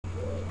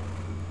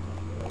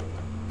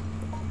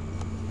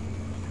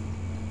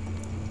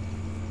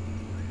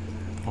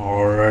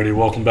Alrighty,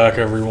 welcome back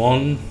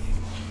everyone.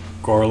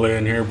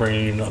 Garland here,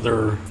 bringing you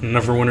another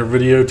Neverwinter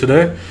video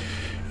today.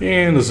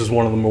 And this is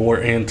one of the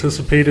more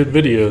anticipated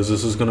videos.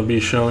 This is going to be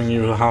showing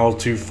you how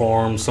to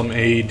farm some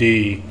AD.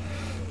 This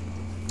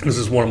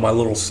is one of my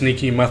little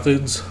sneaky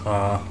methods.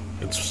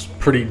 It's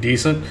pretty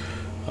decent.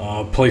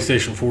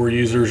 PlayStation 4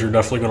 users are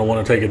definitely going to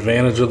want to take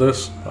advantage of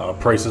this.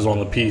 Prices on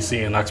the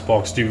PC and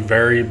Xbox do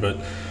vary, but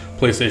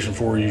PlayStation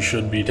 4 you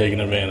should be taking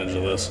advantage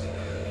of this.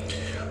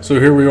 So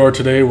here we are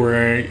today.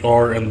 We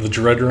are in the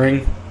Dread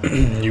Ring.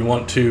 You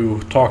want to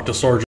talk to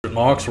Sergeant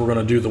Knox. We're going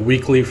to do the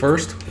weekly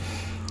first.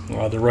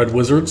 The Red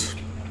Wizards.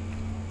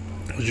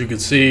 As you can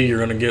see,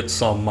 you're going to get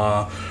some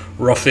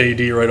rough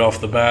AD right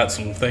off the bat,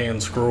 some Thayan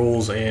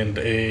Scrolls, and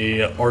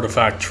a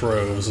Artifact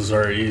Trove. This is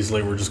very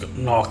easily. We're just going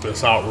to knock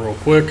this out real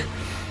quick.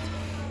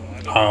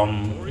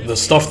 The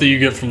stuff that you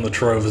get from the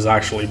Trove is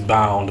actually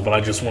bound, but I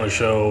just want to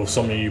show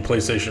some of you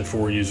PlayStation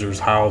 4 users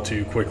how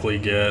to quickly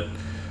get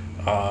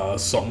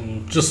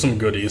just some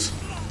goodies.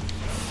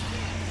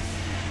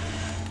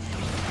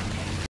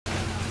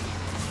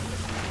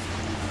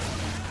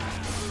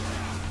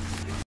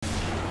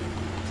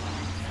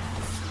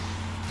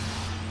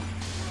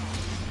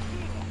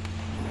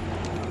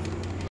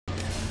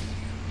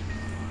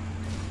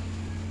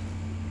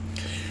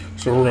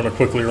 So we're going to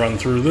quickly run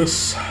through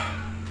this.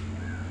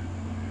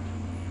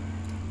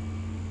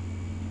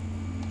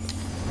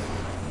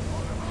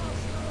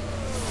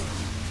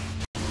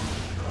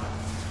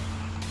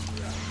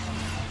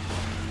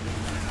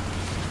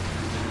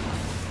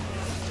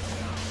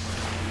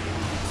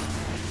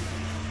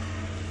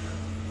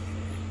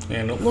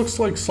 And it looks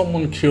like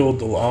someone killed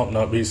the... Oh,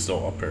 no, he's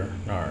still up here.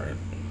 Alright.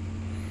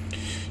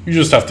 You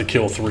just have to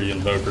kill 3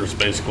 invokers,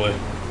 basically.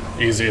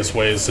 Easiest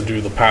way is to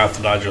do the path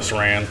that I just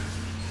ran.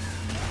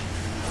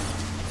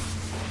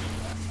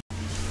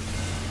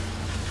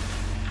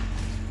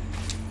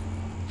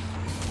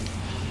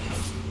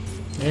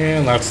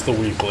 And that's the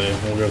weekly.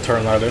 We'll go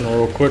turn that in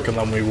real quick and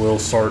then we will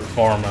start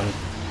farming.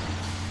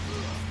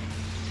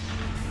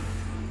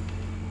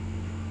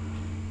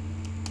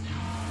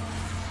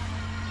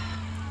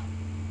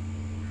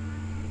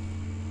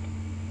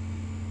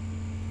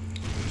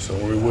 So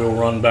we will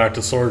run back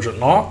to Sergeant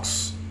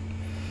Knox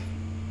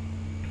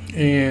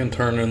and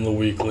turn in the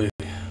weekly.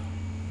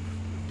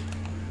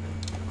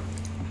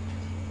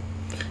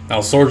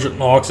 Now Sergeant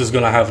Knox is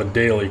going to have a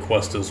daily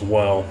quest as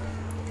well.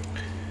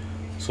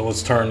 So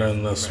let's turn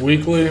in this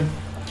weekly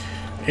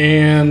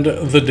and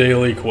the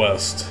daily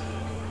quest.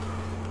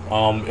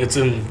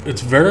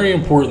 It's very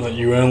important that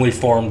you only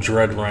farm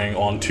Dread Ring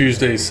on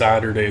Tuesdays,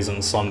 Saturdays,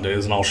 and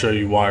Sundays, and I'll show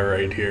you why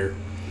right here.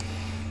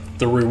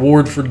 The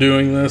reward for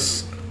doing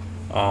this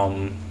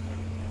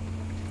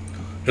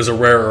is a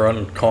rare or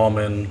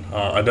uncommon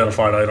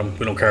identified item.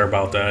 We don't care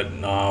about that.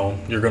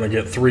 You're going to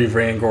get 3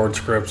 Vanguard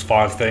scripts,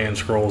 5 Thayan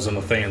Scrolls, and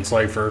a Thayan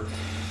Cipher.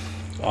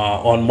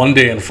 On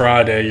Monday and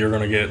Friday, you're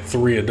going to get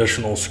 3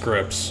 additional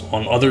scripts.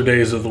 On other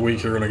days of the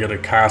week, you're going to get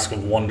a Cask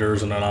of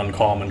Wonders and an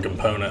uncommon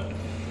component.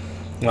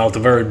 Now at the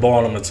very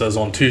bottom, it says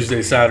on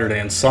Tuesday, Saturday,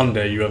 and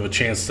Sunday, you have a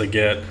chance to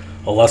get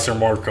a lesser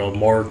mark of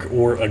mark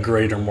or a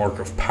greater mark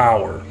of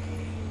power.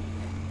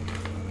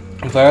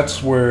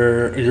 That's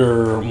where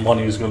your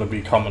money is going to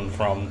be coming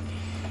from.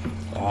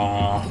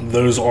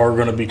 Those are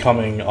going to be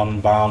coming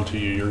unbound to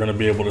you. You're going to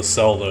be able to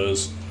sell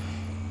those.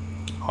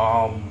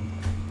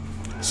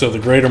 So the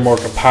greater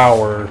mark of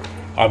power,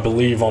 I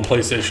believe on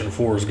PlayStation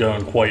 4 is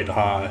going quite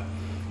high.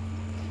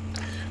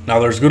 Now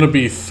there's going to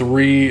be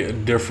 3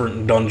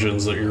 different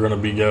dungeons that you're going to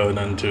be going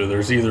into.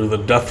 There's either the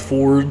Death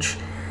Forge,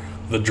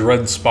 the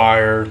Dread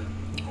Spire,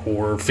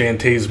 or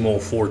Phantasmal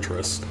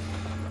Fortress.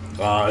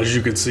 As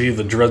you can see,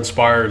 the Dread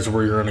Spire is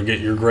where you're going to get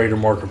your greater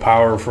mark of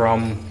power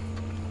from.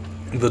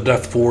 The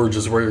Death Forge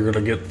is where you're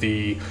going to get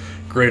the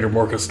greater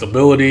mark of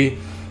stability.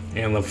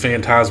 And the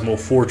Phantasmal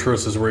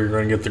Fortress is where you're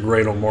going to get the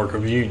greater mark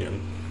of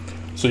union.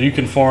 So you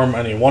can farm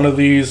any one of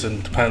these, and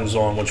it depends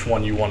on which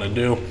one you want to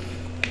do.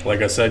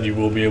 Like I said, you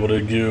will be able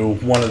to do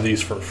one of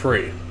these for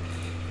free.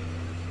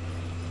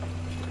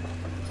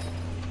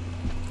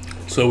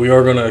 So we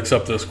are going to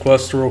accept this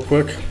quest real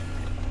quick.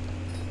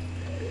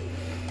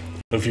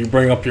 If you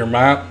bring up your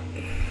map,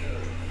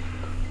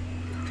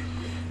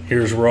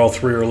 here's where all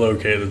 3 are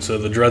located. So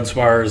the Dread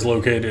Spire is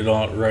located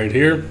right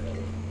here.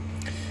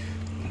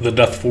 The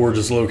Death Forge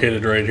is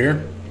located right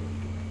here.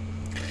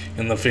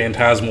 And the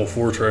Phantasmal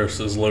Fortress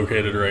is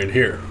located right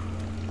here.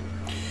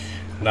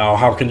 Now,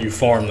 how can you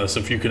farm this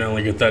if you can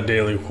only get that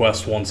daily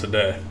quest once a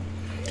day?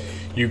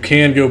 You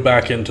can go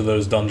back into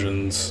those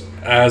dungeons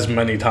as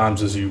many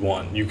times as you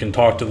want. You can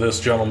talk to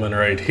this gentleman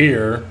right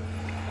here.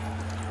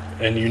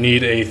 And you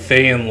need a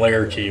Thayan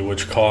Lair Key,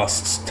 which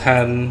costs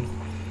 10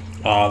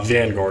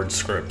 Vanguard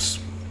scripts.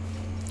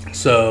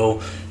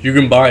 So you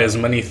can buy as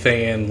many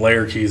Thayan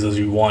Lair Keys as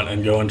you want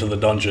and go into the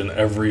dungeon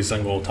every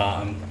single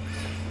time.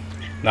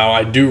 Now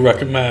I do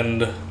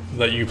recommend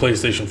that you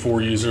PlayStation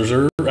 4 users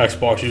or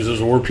Xbox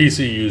users or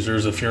PC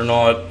users, if you're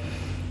not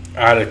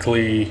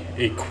adequately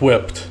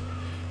equipped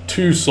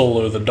to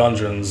solo the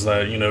dungeons,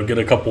 that, you know, get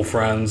a couple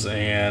friends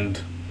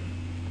and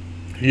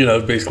you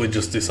know, basically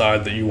just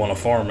decide that you want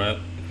to farm it.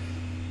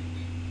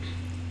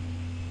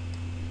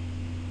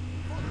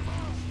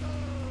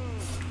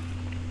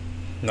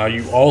 Now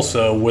you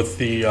also, with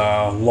the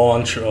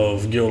launch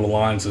of Guild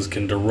Alliances,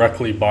 can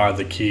directly buy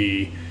the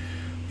key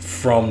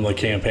from the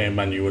campaign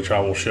menu, which I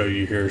will show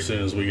you here as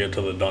soon as we get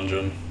to the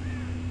dungeon.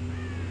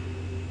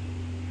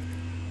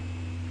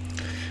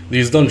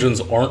 These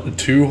dungeons aren't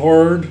too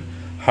hard.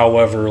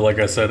 However, like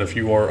I said, if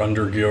you are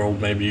under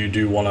guild, maybe you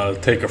do want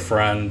to take a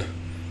friend,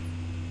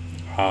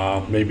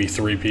 maybe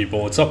 3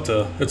 people. It's up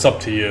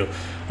to you.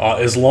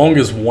 As long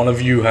as one of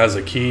you has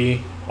a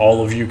key,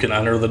 all of you can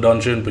enter the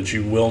dungeon, but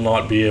you will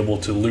not be able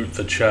to loot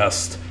the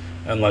chest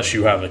unless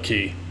you have a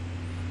key.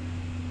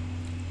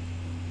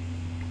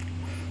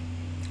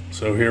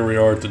 So here we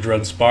are at the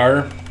Dread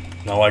Spire.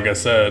 Now, like I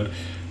said,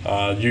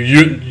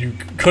 you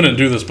couldn't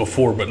do this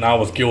before, but now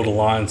with Guild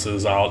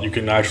Alliances out, you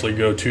can actually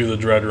go to the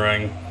Dread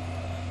Ring,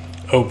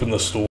 open the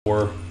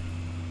store,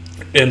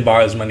 and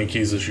buy as many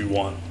keys as you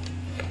want.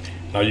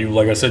 Now,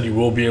 like I said, you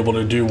will be able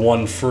to do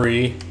 1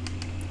 free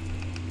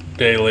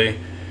daily,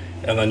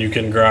 and then you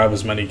can grab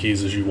as many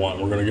keys as you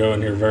want. We're going to go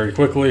in here very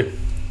quickly,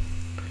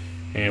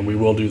 and we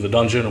will do the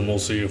dungeon, and we'll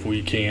see if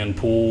we can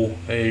pull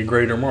a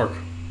greater mark.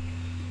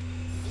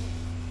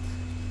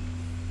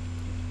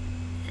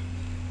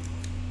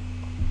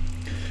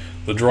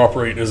 The drop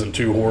rate isn't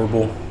too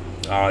horrible.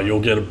 You'll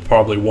get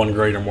probably 1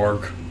 greater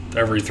mark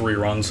every 3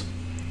 runs.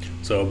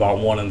 So about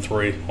 1 in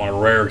 3. On a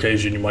rare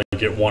occasion, you might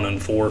get 1 in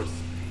 4.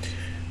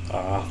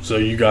 So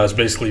you guys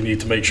basically need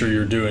to make sure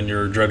you're doing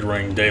your Dread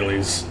Ring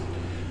dailies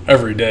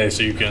every day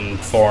so you can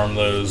farm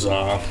those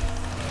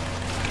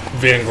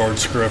Vanguard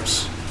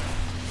scripts.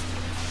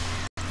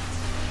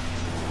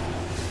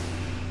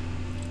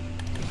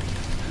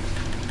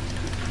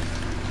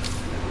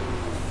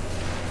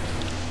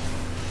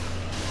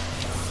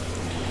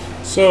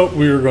 So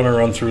we are going to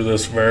run through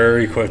this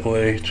very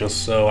quickly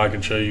just so I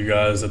can show you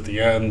guys at the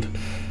end.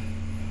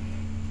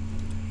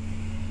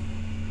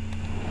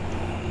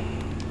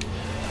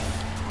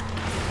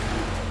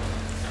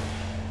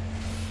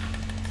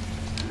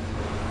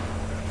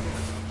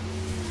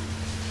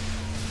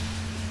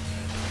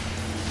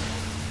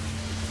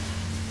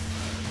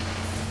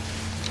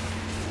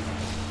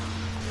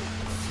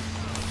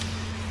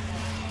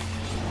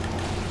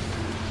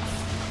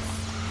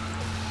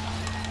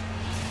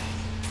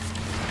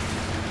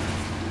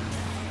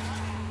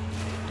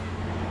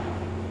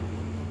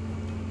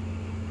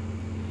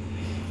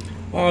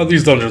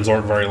 These dungeons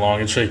aren't very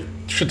long. It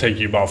should take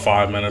you about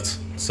 5 minutes,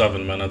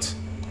 7 minutes.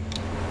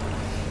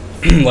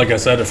 Like I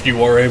said, if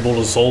you are able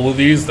to solo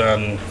these,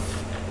 then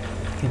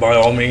by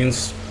all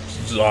means,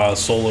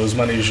 solo as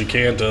many as you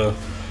can to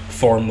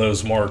farm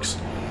those marks.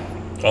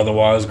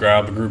 Otherwise,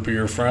 grab a group of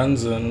your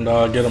friends and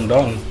get them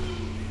done.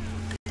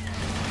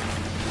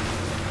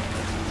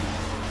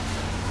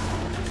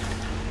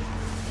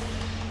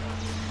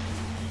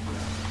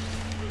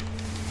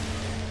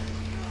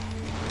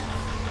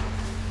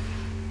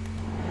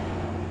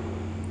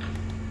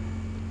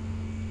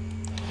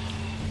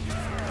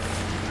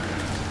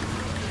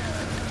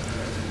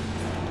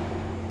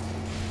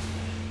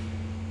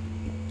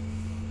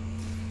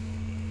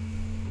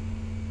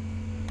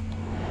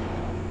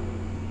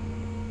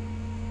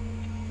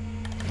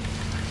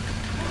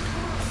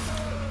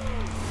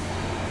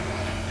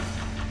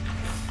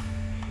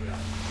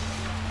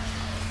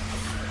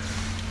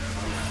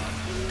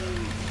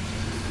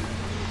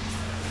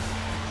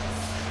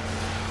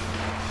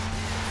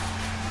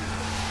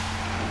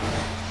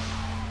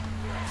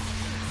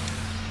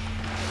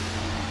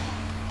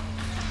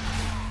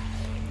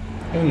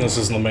 And this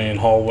is the main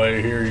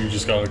hallway here. You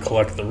just got to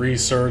collect the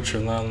research,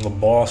 and then the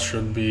boss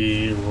should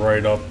be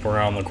right up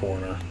around the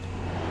corner.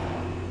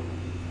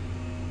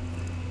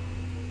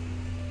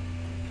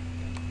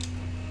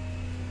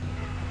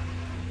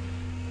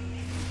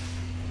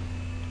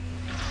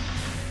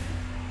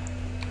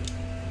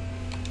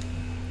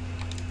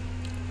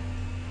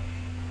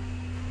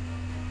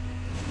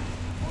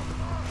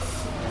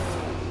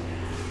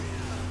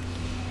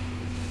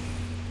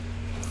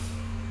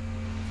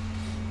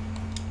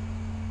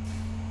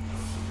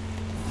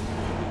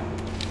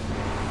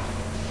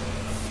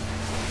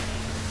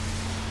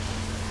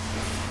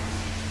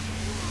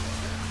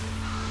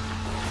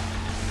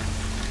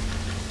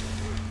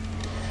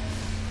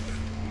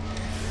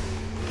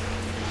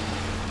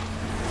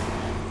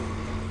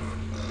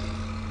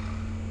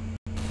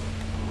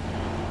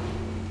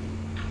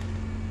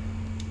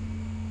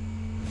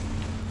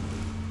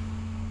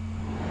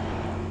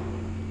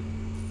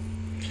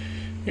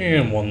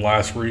 And one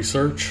last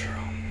research.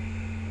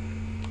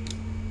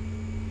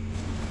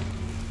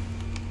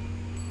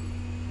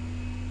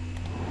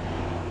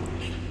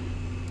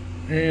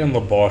 And the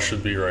boss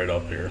should be right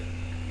up here.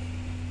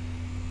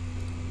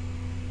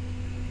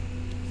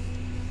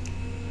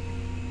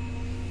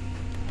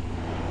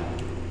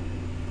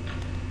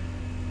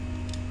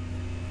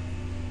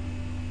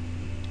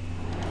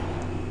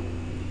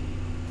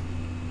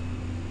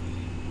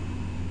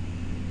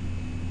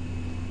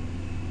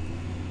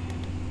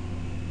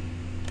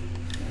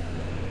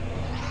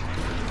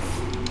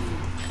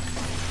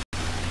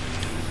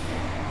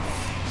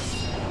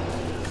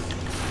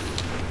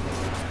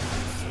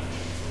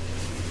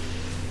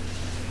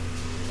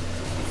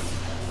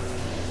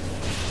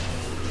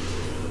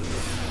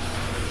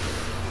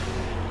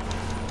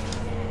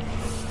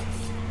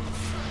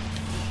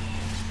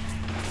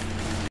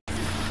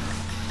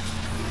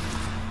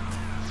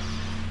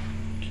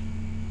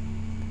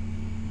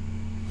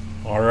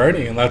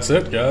 Alrighty, and that's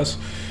it, guys.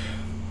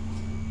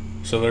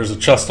 So there's a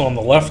chest on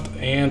the left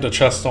and a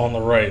chest on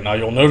the right. Now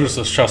you'll notice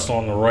this chest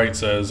on the right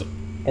says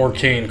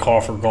Arcane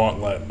Coffer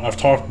Gauntlet. I've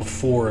talked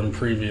before in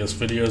previous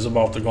videos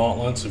about the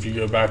gauntlets. If you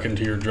go back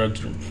into your dread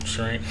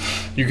screen,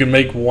 you can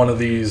make one of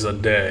these a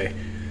day.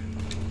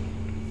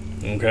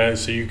 Okay,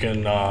 so you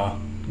can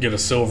get a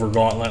silver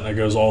gauntlet, and it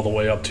goes all the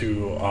way up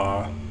to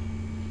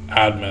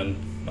admin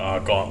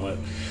gauntlet.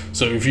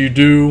 So if you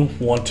do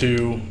want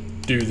to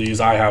do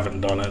these, I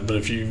haven't done it, but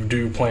if you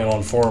do plan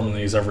on farming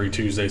these every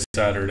Tuesday,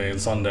 Saturday,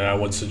 and Sunday, I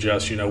would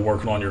suggest,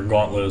 working on your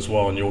gauntlet as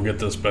well, and you'll get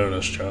this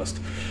bonus chest.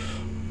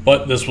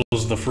 But this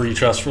was the free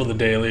chest for the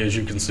daily. As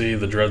you can see,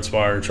 the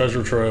Dreadspire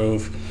treasure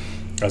trove,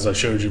 as I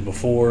showed you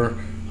before,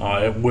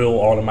 it will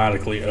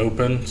automatically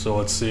open. So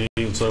let's see,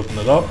 let's open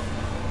it up.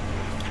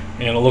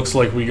 And it looks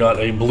like we got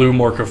a blue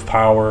mark of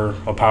power,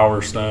 a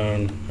power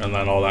stone, and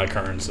then all that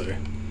currency.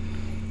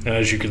 And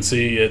as you can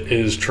see, it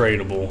is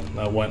tradable.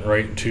 That went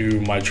right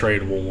to my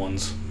tradable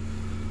ones.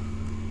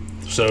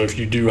 So if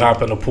you do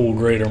happen to pull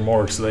greater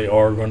marks, they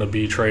are going to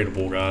be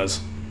tradable,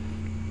 guys.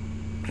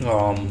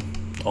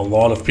 A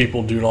lot of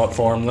people do not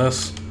farm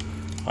this.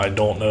 I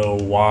don't know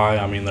why.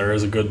 I mean, there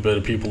is a good bit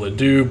of people that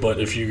do, but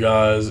if you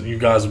guys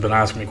have been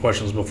asking me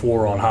questions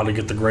before on how to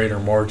get the greater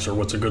marks or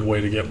what's a good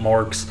way to get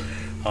marks,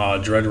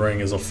 Dread Ring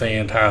is a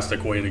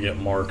fantastic way to get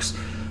marks.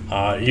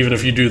 Even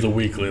if you do the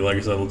weekly, like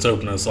I said, let's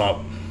open this up.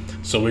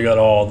 So we got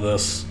all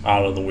this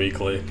out of the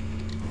weekly.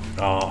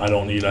 I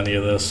don't need any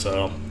of this,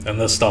 and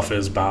this stuff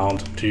is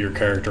bound to your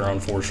character,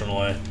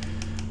 unfortunately.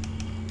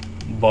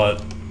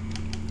 But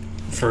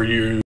for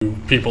you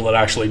people that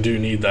actually do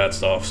need that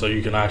stuff, so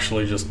you can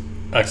actually just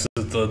exit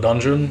the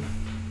dungeon.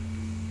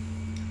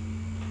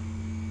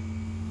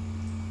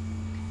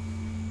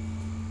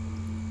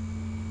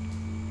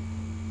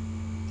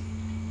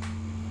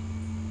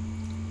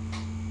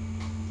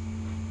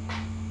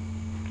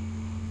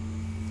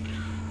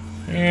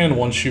 And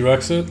once you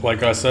exit,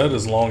 like I said,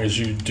 as long as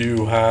you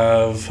do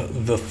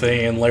have the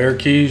Thayan lair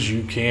keys,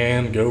 you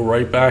can go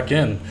right back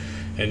in.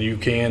 And you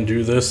can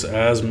do this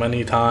as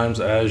many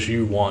times as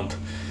you want.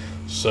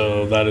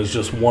 So that is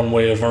just one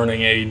way of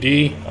earning AD.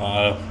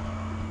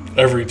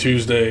 Every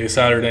Tuesday,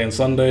 Saturday, and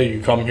Sunday,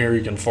 you come here,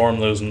 you can farm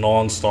those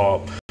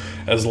non-stop,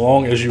 as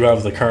long as you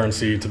have the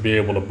currency to be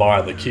able to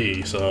buy the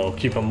key. So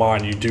keep in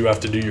mind, you do have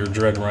to do your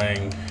Dread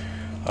Ring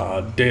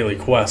daily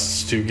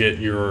quests to get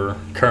your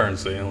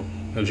currency.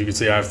 As you can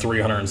see, I have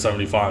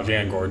 375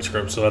 Vanguard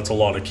scripts, so that's a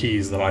lot of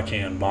keys that I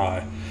can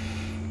buy.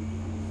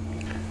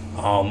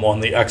 On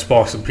the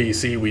Xbox and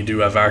PC, we do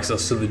have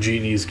access to the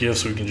Genie's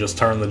Gifts. We can just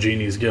turn the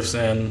Genie's Gifts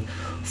in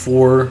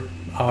for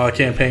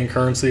campaign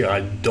currency. I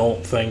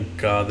don't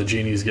think the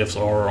Genie's Gifts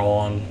are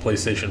on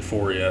PlayStation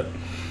 4 yet.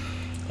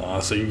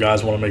 So you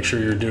guys want to make sure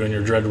you're doing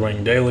your Dread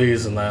Ring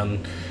dailies, and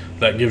then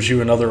that gives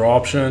you another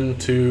option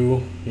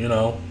to,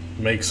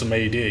 make some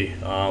AD.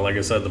 Like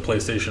I said, the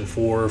PlayStation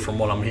 4, from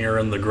what I'm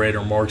hearing, the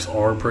greater marks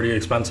are pretty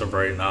expensive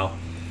right now.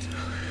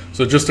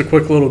 So just a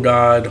quick little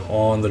guide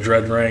on the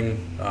Dread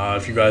Ring.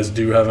 If you guys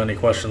do have any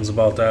questions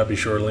about that, be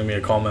sure to leave me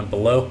a comment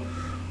below.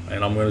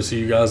 And I'm going to see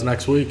you guys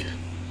next week.